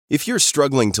If you're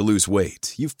struggling to lose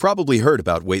weight, you've probably heard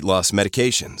about weight loss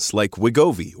medications like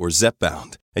Wegovy or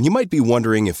Zepbound, and you might be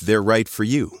wondering if they're right for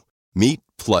you. Meet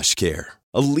PlushCare,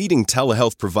 a leading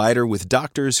telehealth provider with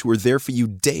doctors who are there for you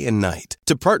day and night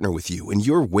to partner with you in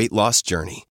your weight loss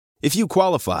journey. If you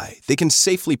qualify, they can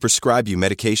safely prescribe you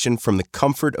medication from the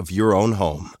comfort of your own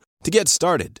home. To get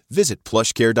started, visit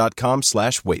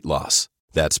plushcare.com/weightloss.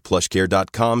 That's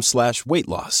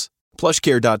plushcare.com/weightloss.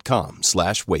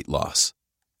 plushcare.com/weightloss.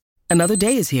 Another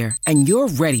day is here, and you're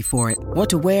ready for it. What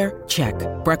to wear? Check.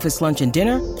 Breakfast, lunch, and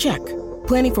dinner? Check.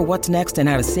 Planning for what's next and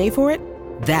how to save for it?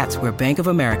 That's where Bank of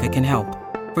America can help.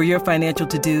 For your financial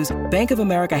to-dos, Bank of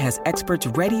America has experts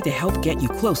ready to help get you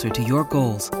closer to your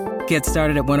goals. Get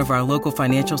started at one of our local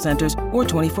financial centers or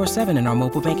 24/7 in our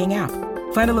mobile banking app.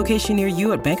 Find a location near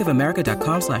you at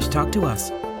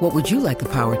bankofamerica.com/talktous. What would you like the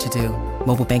power to do?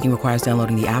 Mobile banking requires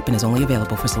downloading the app and is only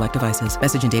available for select devices.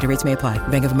 Message and data rates may apply.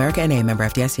 Bank of America N.A., member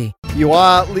FDIC. You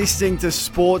are listening to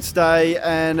Sports Day,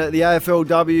 and the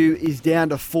AFLW is down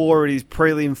to 4 at his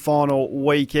prelim final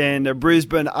weekend.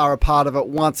 Brisbane are a part of it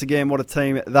once again. What a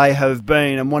team they have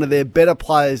been, and one of their better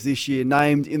players this year,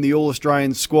 named in the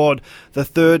All-Australian squad, the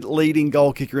third leading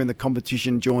goal kicker in the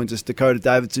competition, joins us, Dakota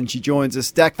Davidson. She joins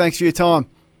us. Dak, thanks for your time.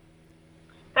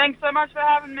 Thanks so much for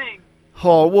having me.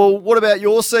 Oh, well, what about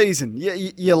your season?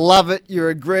 You love it, you're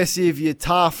aggressive, you're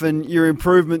tough, and your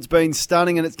improvement's been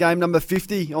stunning, and it's game number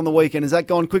 50 on the weekend. Has that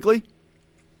gone quickly?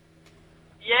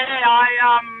 Yeah, I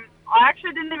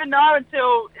actually didn't even know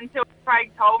until Craig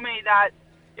told me that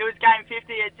it was game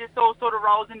 50. It just all sort of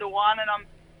rolls into one, and I'm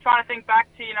trying to think back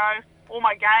to, all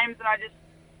my games, and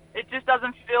it just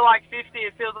doesn't feel like 50.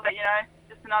 It feels like,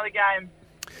 just another game.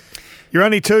 You're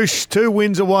only two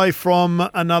wins away from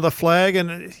another flag,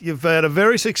 and you've had a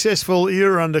very successful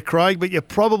era under Craig, but you've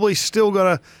probably still got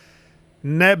to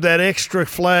nab that extra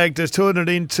flag to turn it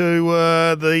into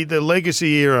the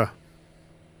legacy era.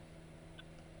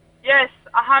 Yes,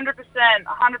 100%.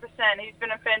 100%. He's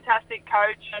been a fantastic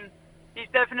coach, and he's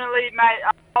definitely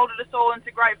molded us all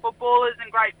into great footballers and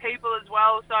great people as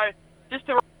well. So just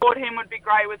to reward him would be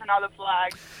great with another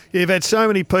flag. You've had so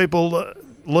many people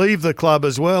leave the club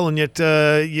as well, and yet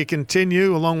you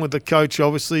continue, along with the coach,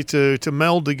 obviously, to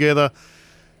meld together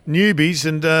newbies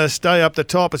and stay up the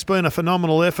top. It's been a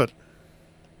phenomenal effort.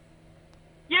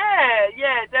 Yeah,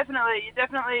 definitely.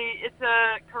 It's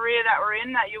a career that we're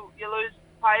in, that you lose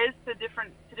players to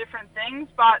different things,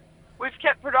 but we've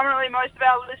kept predominantly most of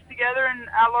our list together, and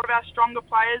a lot of our stronger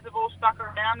players have all stuck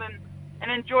around and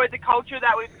enjoyed the culture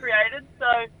that we've created.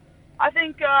 So I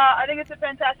think it's a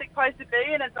fantastic place to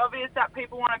be, and it's obvious that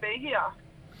people want to be here.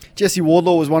 Jessie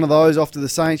Wardlaw was one of those off to the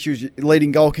Saints. She was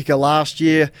leading goal kicker last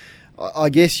year. I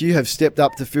guess you have stepped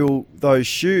up to fill those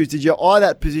shoes. Did you eye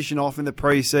that position off in the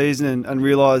pre-season and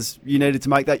realise you needed to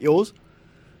make that yours?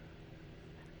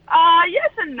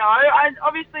 Yes and no.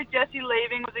 Obviously, Jessie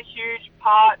leaving was a huge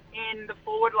part in the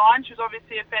forward line. She was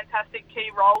obviously a fantastic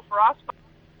key role for us. But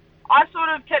I sort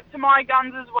of kept to my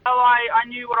guns as well. I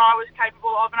knew what I was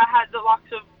capable of, and I had the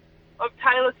likes of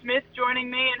Taylor Smith joining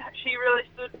me, and she really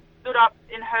stood up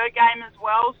in her game as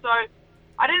well. So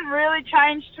I didn't really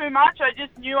change too much. I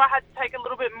just knew I had to take a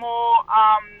little bit more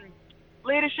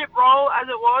leadership role as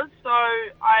it was. So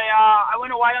I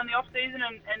went away on the off season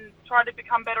and tried to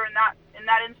become better in that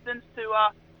instance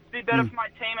to be better for my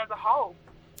team as a whole.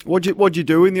 What'd you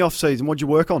do in the off season? What'd you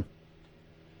work on?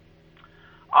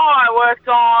 I worked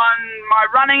on my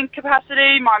running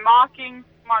capacity, my marking,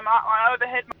 my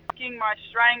overhead marking, my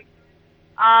strength,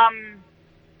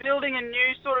 building a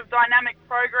new sort of dynamic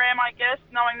program, I guess,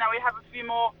 knowing that we have a few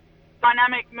more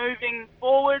dynamic moving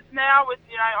forwards now with,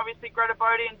 obviously Greta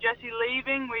Bodie and Jessie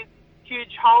leaving, with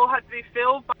huge hole had to be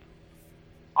filled. But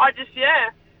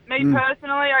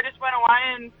personally, I just went away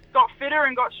and got fitter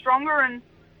and got stronger and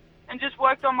just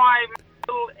worked on my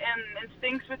little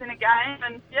instincts within a game,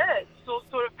 and it's all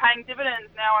sort of paying dividends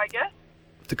now, I guess.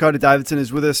 Dakota Davidson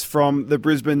is with us from the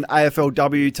Brisbane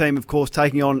AFLW team, of course,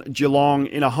 taking on Geelong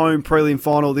in a home prelim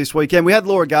final this weekend. We had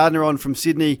Laura Gardner on from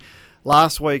Sydney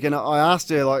last week, and I asked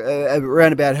her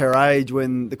around about her age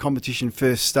when the competition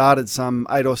first started some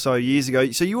 8 or so years ago.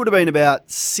 So you would have been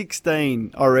about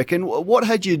 16, I reckon. What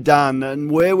had you done, and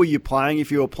where were you playing,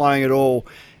 if you were playing at all,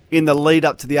 in the lead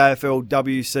up to the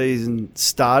AFLW season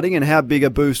starting, and how big a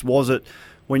boost was it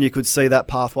when you could see that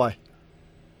pathway?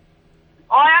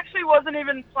 I actually wasn't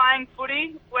even playing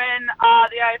footy when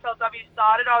the AFLW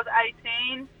started. I was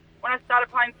 18 when I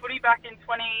started playing footy back in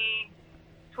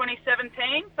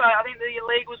 2017. So I think the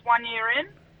league was 1 year in,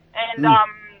 and I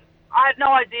had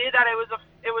no idea that it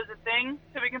was a thing.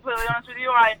 To be completely honest with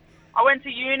you, I went to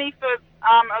uni for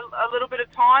a little bit of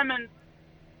time, and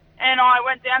and I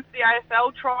went down to the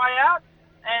AFL tryouts,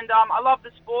 and I loved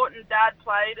the sport, and Dad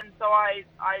played, and so I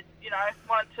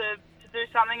wanted to do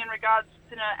something in regards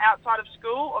to outside of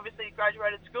school. Obviously,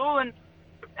 graduated school, and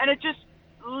it just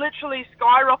literally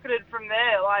skyrocketed from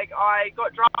there. Like, I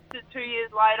got drafted 2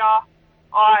 years later.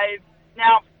 I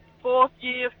now 4th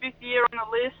year, 5th year on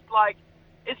the list. Like,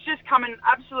 it's just come in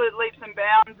absolute leaps and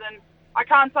bounds, and I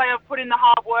can't say I've put in the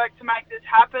hard work to make this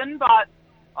happen, but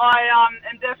I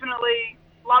am definitely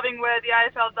loving where the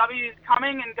AFLW is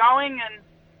coming and going,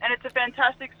 and it's a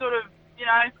fantastic sort of,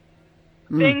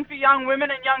 thing for young women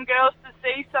and young girls to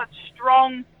see such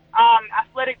strong,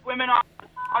 athletic women on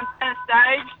centre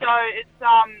stage. So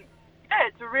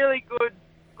it's a really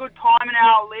good time in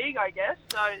our league, I guess.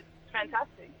 So it's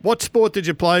fantastic. What sport did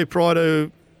you play prior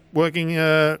to working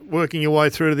your way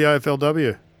through to the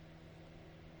AFLW?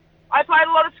 I played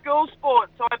a lot of school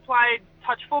sports. So I played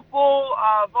touch football,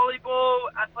 volleyball,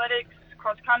 athletics,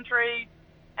 cross country,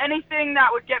 anything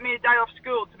that would get me a day off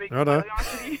school, to be completely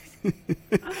honest with you.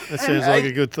 That sounds like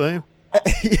a good theme.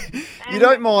 You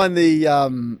don't mind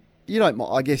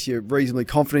I guess you're reasonably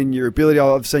confident in your ability.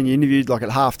 I've seen you interviewed like at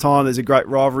half time. There's a great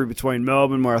rivalry between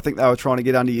Melbourne where I think they were trying to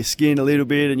get under your skin a little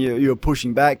bit and you were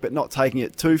pushing back but not taking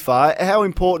it too far. How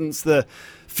important's the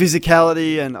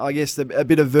physicality and I guess a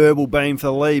bit of verbal beam for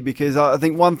the league? Because I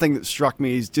think one thing that struck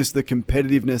me is just the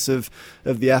competitiveness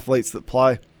of the athletes that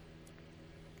play.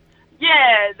 Yeah,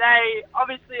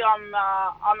 obviously I'm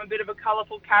a bit of a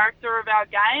colourful character of our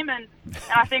game, and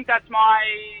I think that's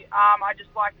I just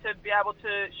like to be able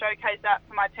to showcase that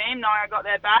for my team, knowing I got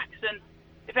their backs, and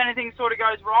if anything sort of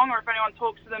goes wrong or if anyone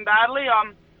talks to them badly,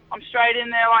 I'm straight in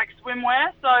there like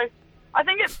swimwear. So I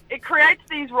think it creates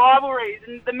these rivalries,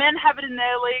 and the men have it in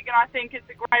their league, and I think it's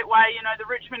a great way. The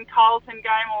Richmond Carlton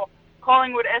game or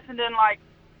Collingwood Essendon, like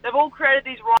they've all created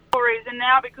these rivalries, and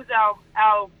now because our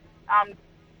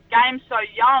game's so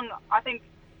young, I think,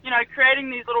 creating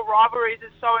these little rivalries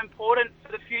is so important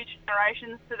for the future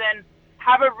generations to then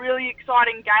have a really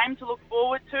exciting game to look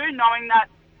forward to, knowing that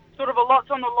sort of a lot's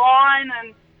on the line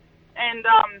and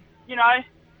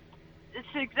it's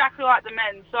exactly like the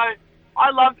men. So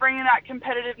I love bringing that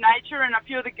competitive nature, and a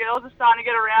few of the girls are starting to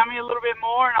get around me a little bit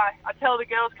more, and I tell the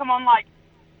girls, come on, like,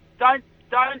 don't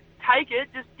take it,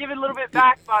 just give it a little bit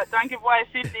back, but don't give away a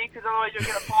 50 because otherwise you'll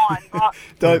get a fine. But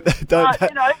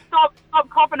stop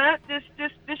copping it.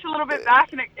 Just dish a little bit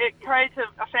back, and it creates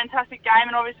a fantastic game.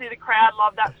 And obviously the crowd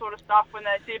love that sort of stuff when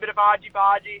they see a bit of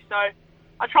argy-bargy. So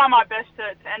I try my best to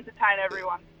entertain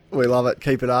everyone. We love it.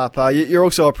 Keep it up. You're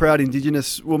also a proud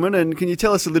Indigenous woman, and can you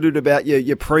tell us a little bit about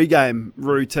your pre-game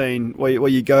routine where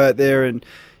you go out there and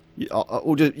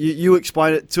you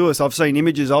explain it to us? I've seen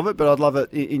images of it, but I'd love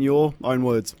it in your own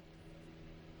words.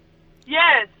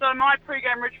 Yeah, so my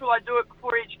pre-game ritual, I do it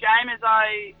before each game, is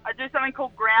I do something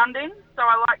called grounding. So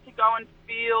I like to go and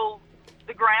feel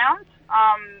the ground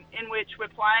in which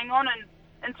we're playing on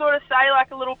and sort of say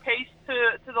like a little piece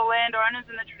to the landowners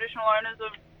and the traditional owners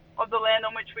of the land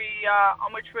on which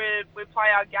we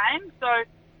play our game. So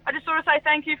I just sort of say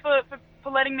thank you for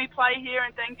letting me play here,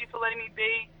 and thank you for letting me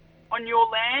be on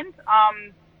your land,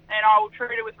 and I will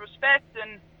treat it with respect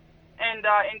and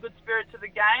in good spirits of the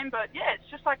game. But yeah, it's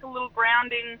just like a little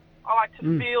grounding. I like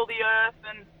to feel the earth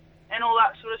and all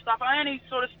that sort of stuff. I only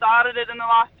sort of started it in the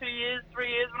last 3 years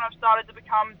when I've started to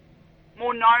become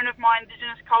more known of my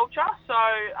Indigenous culture. So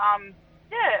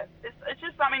yeah, it's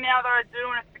just something now that I do,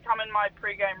 and it's becoming my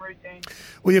pre-game routine.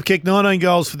 Well, you've kicked 19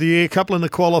 goals for the year, a couple in the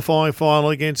qualifying final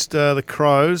against the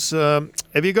Crows.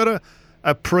 Have you got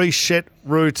a pre-set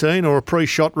routine or a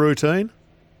pre-shot routine?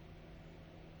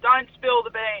 Don't spill the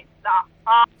beans. Nah.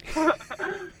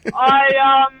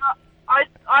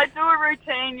 I do a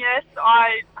routine, yes.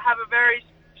 I have a very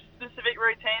specific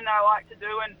routine that I like to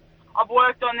do, and I've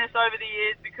worked on this over the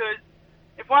years, because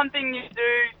if one thing you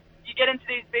do, you get into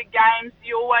these big games,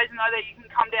 you always know that you can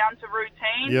come down to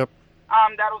routine. Yep.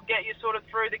 That'll get you sort of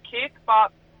through the kick.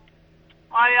 But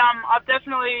I've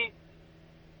definitely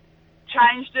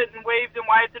changed it and weaved and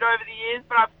waved it over the years,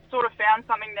 but I've sort of found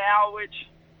something now which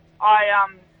I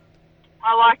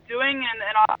like doing, and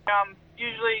I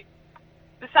usually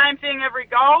the same thing every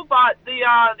goal, but the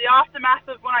aftermath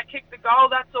of when I kick the goal,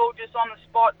 that's all just on the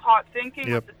spot type thinking.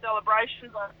 Yep. With the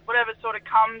celebrations, or whatever sort of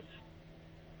comes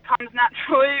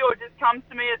naturally or just comes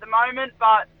to me at the moment.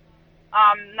 But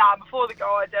before the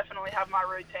goal, I definitely have my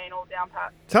routine all down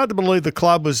pat. It's hard to believe the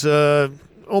club was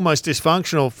almost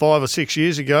dysfunctional 5 or 6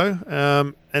 years ago,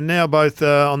 and now both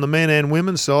on the men and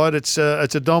women's side, it's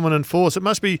a dominant force. It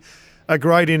must be a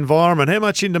great environment. How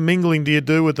much intermingling do you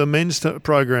do with the men's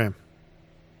program?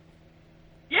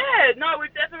 Yeah, no,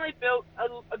 we've definitely definitely built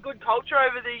a good culture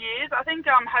over the years. I think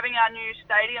having our new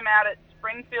stadium out at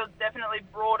Springfield definitely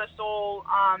brought us all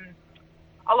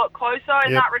a lot closer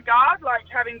in that regard. Like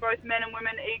having both men and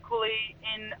women equally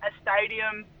in a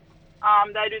stadium.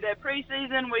 They do their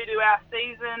pre-season, we do our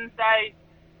season. They,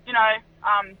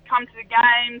 come to the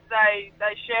games.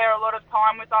 They share a lot of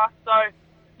time with us. So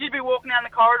you'd be walking down the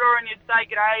corridor and you'd say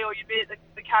g'day, or you'd be at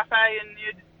the cafe and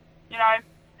you'd,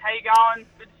 how you going?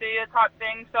 Good to see you, type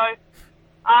thing. So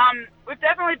we've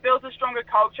definitely built a stronger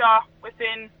culture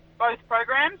within both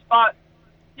programs. But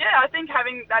yeah, I think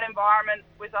having that environment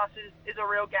with us is a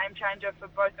real game changer for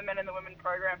both the men and the women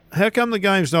program. How come the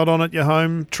game's not on at your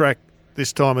home track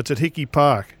this time? It's at Hickey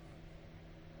Park.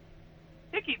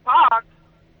 Hickey Park?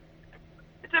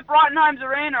 It's at Brighton Homes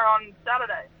Arena on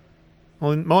Saturday.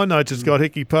 Well, in my notes it's got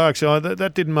Hickey Park, so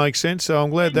that didn't make sense, so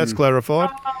I'm glad that's clarified.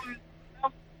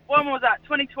 When was that?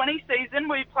 2020 season,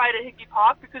 we played at Hickey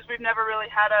Park because we've never really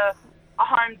had a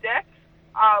home deck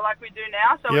like we do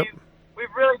now. So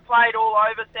we've really played all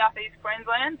over southeast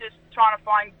Queensland, just trying to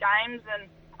find games. And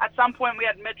at some point we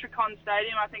had Metricon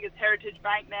Stadium, I think it's Heritage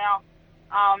Bank now.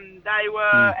 They were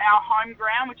our home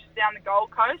ground, which is down the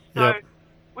Gold Coast. So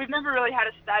we've never really had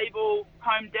a stable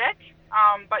home deck.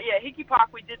 But yeah, Hickey Park,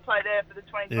 we did play there for the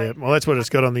 2020. Yeah, well, that's what it's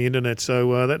got on the internet,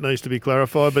 so that needs to be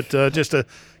clarified. But just to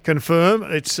confirm,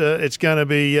 it's going to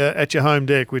be at your home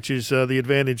deck, which is the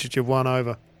advantage that you've won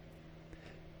over.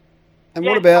 And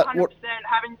what about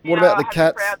having the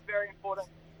Cats? The crowd's very important.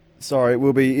 Sorry, it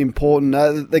will be important.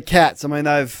 The Cats, I mean,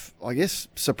 they've, I guess,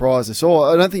 surprised us all.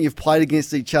 I don't think you've played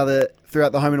against each other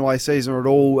throughout the home and away season at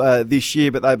all this year,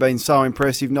 but they've been so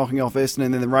impressive, knocking off Essendon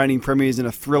and then the reigning premiers in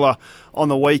a thriller on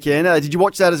the weekend. Did you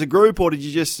watch that as a group, or did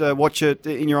you just watch it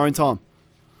in your own time?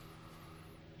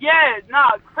 Yeah, no,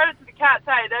 credit to the Cats.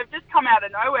 Hey, they've just come out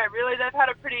of nowhere, really. They've had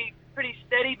a pretty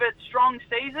steady but strong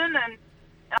season, and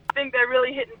I think they're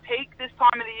really hitting peak this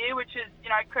time of the year, which is,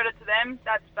 credit to them.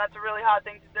 That's a really hard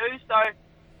thing to do. So,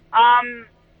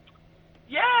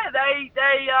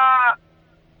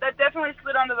 they've definitely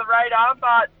slid under the radar,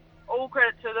 but all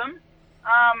credit to them.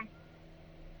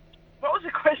 What was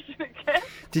the question again?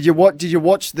 Did you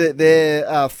watch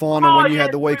their final when you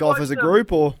had the week off as a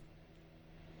group, or?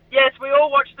 Yes, we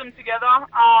all watched them together.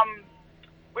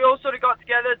 We all sort of got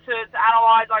together to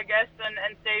analyse, I guess,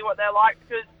 and see what they're like,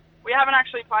 because we haven't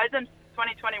actually played them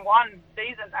 2021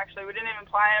 season, actually. We didn't even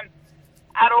play them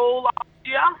at all last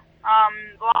year.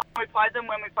 The last time we played them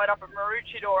when we played up at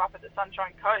Maroochydore up at the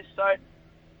Sunshine Coast. So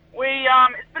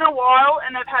it's been a while,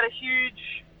 and they've had a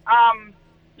huge,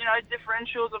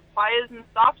 differentials of players and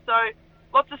stuff. So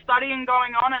lots of studying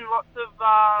going on and lots of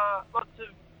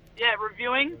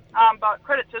reviewing. But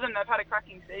credit to them, they've had a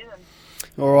cracking season.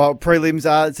 All right, prelims.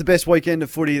 It's the best weekend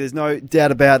of footy. There's no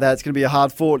doubt about that. It's going to be a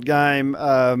hard-fought game.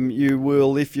 You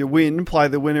will, if you win, play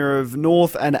the winner of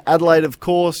North and Adelaide, of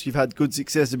course. You've had good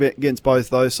success against both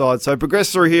those sides. So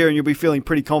progress through here and you'll be feeling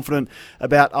pretty confident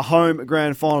about a home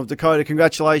grand final of Dakota.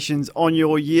 Congratulations on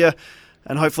your year,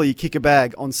 and hopefully you kick a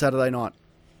bag on Saturday night.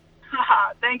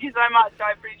 Thank you so much.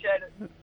 I appreciate it.